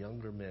on to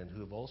younger men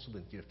who have also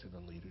been gifted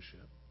on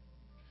leadership.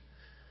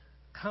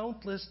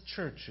 Countless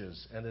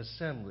churches and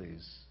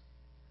assemblies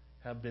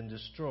have been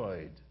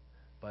destroyed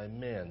by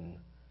men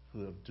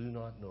who do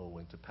not know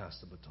when to pass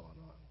the baton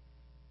on.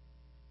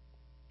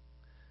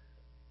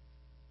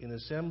 In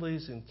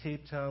assemblies in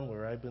Cape Town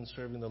where I've been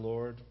serving the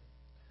Lord,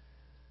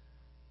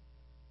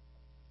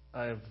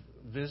 I've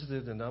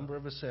visited a number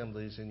of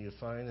assemblies, and you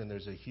find, and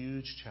there's a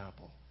huge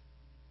chapel.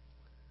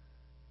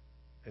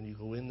 And you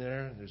go in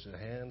there, and there's a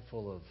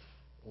handful of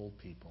old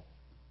people.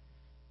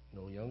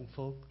 No young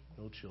folk,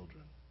 no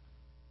children.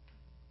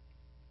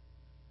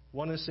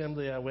 One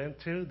assembly I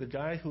went to, the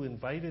guy who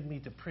invited me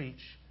to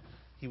preach,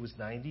 he was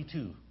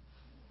 92.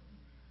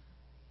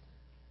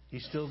 He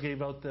still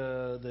gave out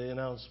the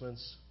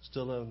announcements,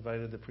 still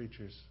invited the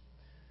preachers.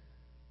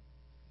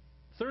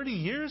 30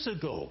 years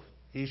ago,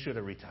 he should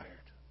have retired.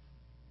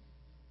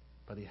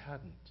 But he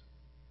hadn't.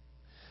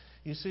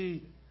 You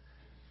see,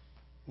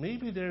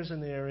 maybe there's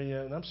an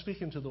area, and I'm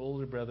speaking to the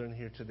older brethren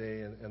here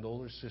today and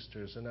older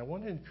sisters, and I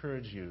want to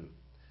encourage you.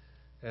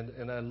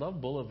 And I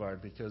love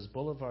Boulevard because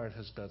Boulevard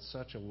has got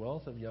such a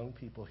wealth of young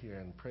people here,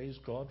 and praise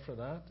God for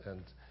that.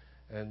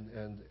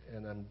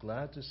 And I'm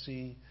glad to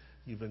see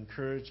you've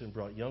encouraged and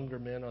brought younger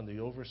men on the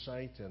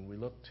oversight, and we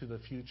look to the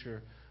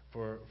future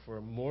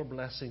for more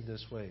blessing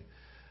this way.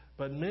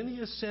 But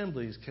many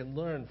assemblies can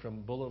learn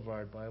from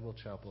Boulevard Bible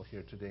Chapel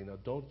here today. Now,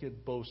 don't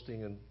get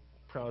boasting and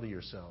proud of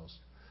yourselves.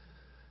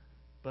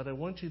 But I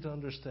want you to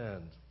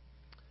understand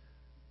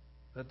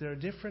that there are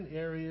different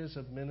areas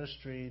of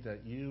ministry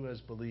that you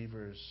as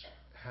believers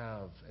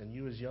have, and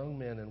you as young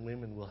men and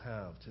women will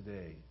have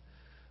today.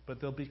 But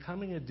there'll be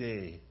coming a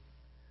day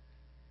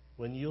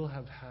when you'll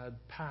have had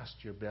past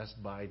your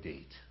best by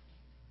date.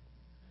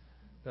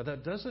 Now,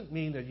 that doesn't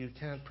mean that you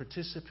can't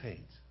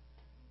participate.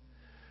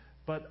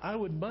 But I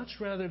would much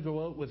rather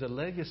go out with a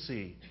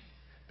legacy,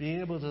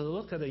 being able to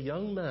look at a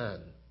young man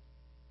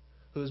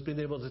who's been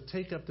able to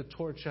take up the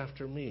torch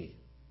after me,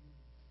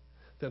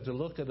 than to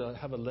look at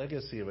have a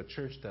legacy of a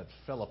church that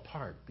fell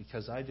apart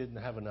because I didn't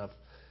have enough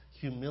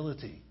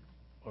humility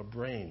or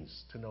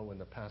brains to know when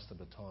to pass the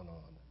baton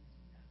on.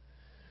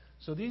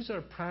 So these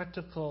are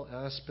practical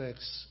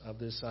aspects of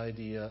this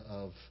idea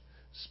of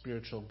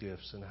spiritual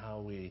gifts and how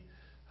we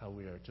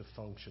are to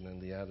function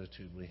and the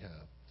attitude we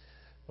have.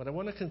 But I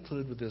want to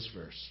conclude with this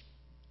verse.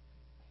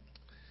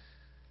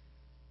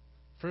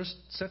 2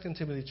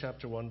 Timothy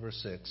chapter 1, verse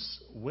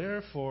 6.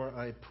 Wherefore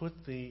I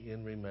put thee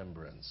in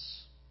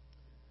remembrance,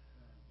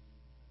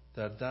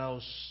 that thou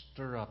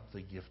stir up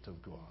the gift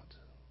of God,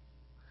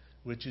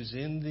 which is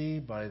in thee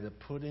by the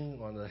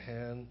putting on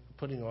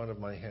of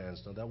my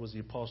hands. Now that was the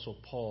Apostle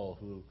Paul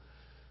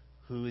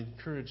who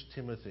encouraged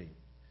Timothy.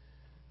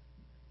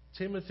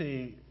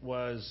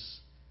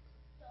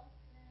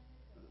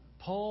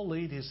 Paul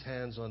laid his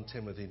hands on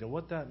Timothy. Now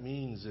what that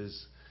means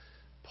is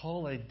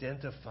Paul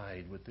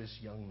identified with this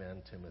young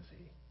man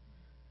Timothy.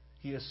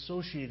 He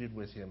associated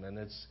with him, and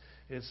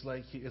it's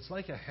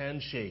like a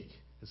handshake.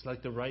 It's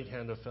like the right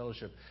hand of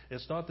fellowship.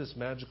 It's not this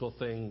magical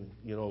thing,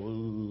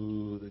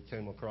 that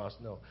came across.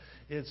 No.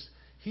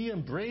 He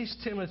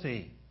embraced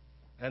Timothy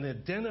and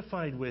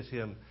identified with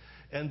him.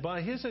 And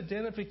by his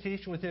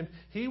identification with him,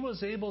 he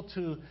was able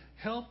to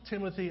help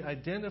Timothy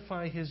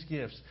identify his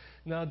gifts.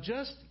 Now,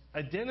 just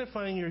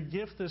identifying your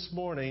gift this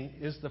morning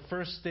is the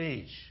first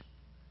stage.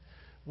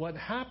 What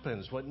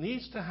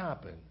needs to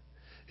happen,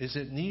 is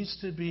it needs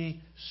to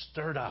be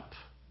stirred up.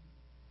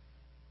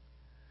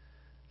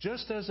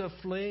 Just as a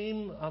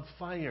flame of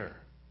fire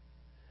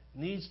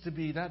needs to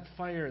be, that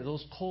fire,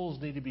 those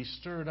coals need to be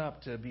stirred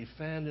up to be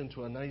fanned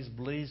into a nice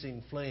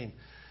blazing flame.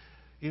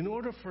 In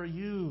order for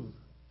you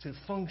to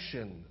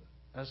function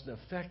as an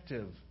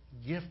effective,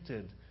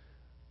 gifted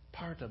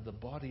part of the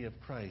body of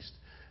Christ,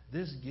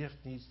 this gift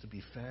needs to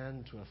be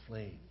fanned to a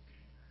flame.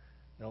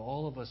 Now,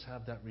 all of us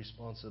have that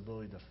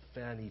responsibility to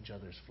fan each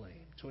other's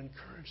flame, to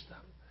encourage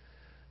them.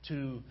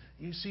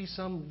 You see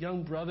some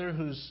young brother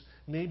who's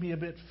maybe a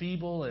bit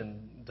feeble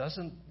and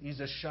he's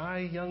a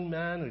shy young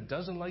man who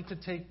doesn't like to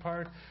take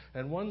part,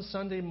 and one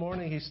Sunday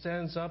morning he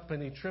stands up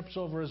and he trips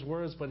over his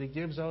words, but he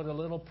gives out a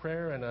little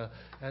prayer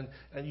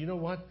and you know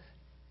what?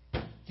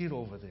 Get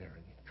over there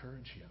and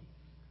encourage him.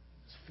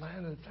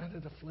 Fan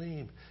it a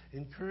flame.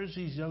 Encourage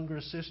these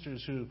younger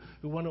sisters who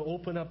want to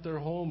open up their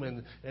home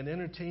and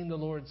entertain the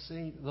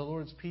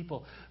Lord's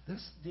people.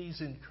 This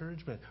needs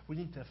encouragement. We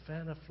need to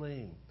fan a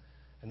flame.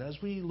 And as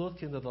we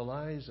look into the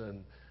lives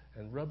and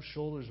rub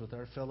shoulders with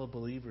our fellow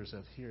believers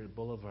here at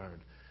Boulevard,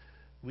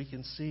 we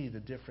can see the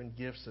different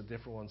gifts that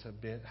different ones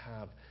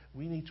have.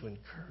 We need to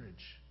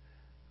encourage,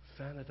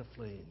 fan it a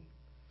flame,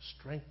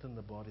 strengthen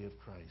the body of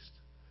Christ.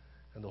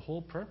 And the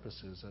whole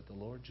purpose is that the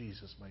Lord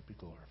Jesus might be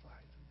glorified.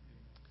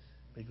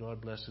 May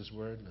God bless His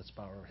word. Let's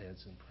bow our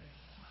heads and pray.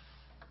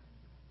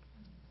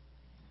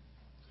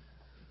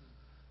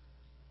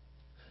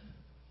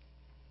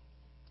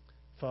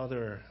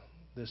 Father,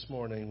 this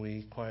morning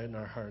we quieten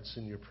our hearts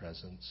in your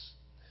presence.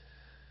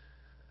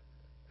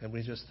 And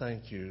we just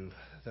thank you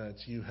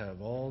that you have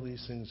all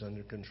these things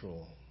under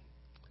control.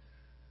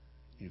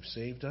 You've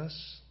saved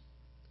us.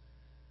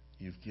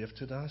 You've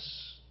gifted us.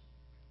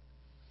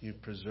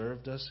 You've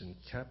preserved us and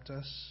kept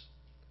us.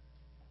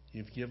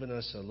 You've given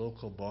us a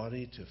local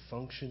body to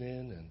function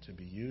in and to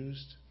be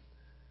used.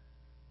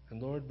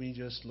 And Lord, we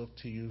just look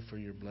to you for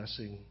your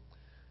blessing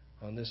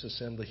on this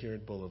assembly here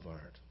at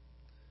Boulevard.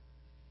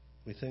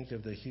 We think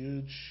of the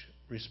huge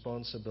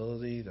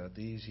responsibility that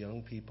these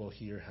young people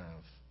here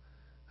have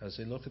as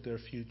they look at their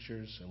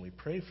futures, and we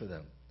pray for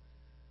them,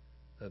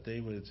 that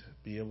they would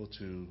be able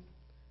to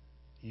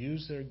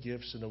use their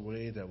gifts in a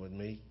way that would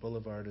make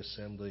Boulevard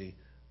Assembly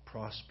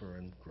prosper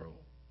and grow.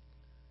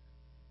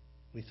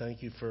 We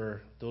thank you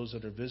for those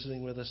that are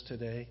visiting with us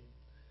today.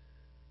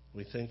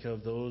 We think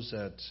of those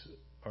that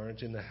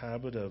aren't in the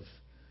habit of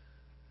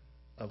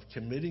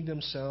committing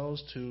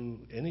themselves to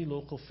any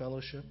local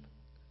fellowship.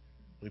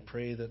 We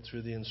pray that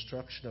through the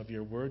instruction of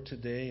your word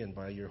today and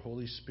by your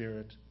Holy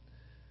Spirit,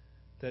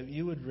 that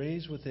you would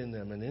raise within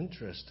them an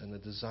interest and a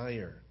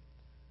desire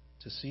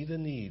to see the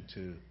need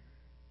to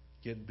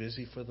get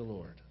busy for the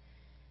Lord.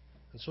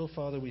 And so,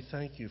 Father, we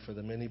thank you for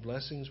the many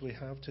blessings we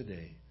have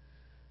today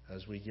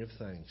as we give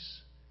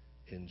thanks.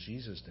 In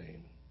Jesus'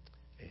 name,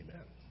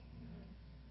 amen.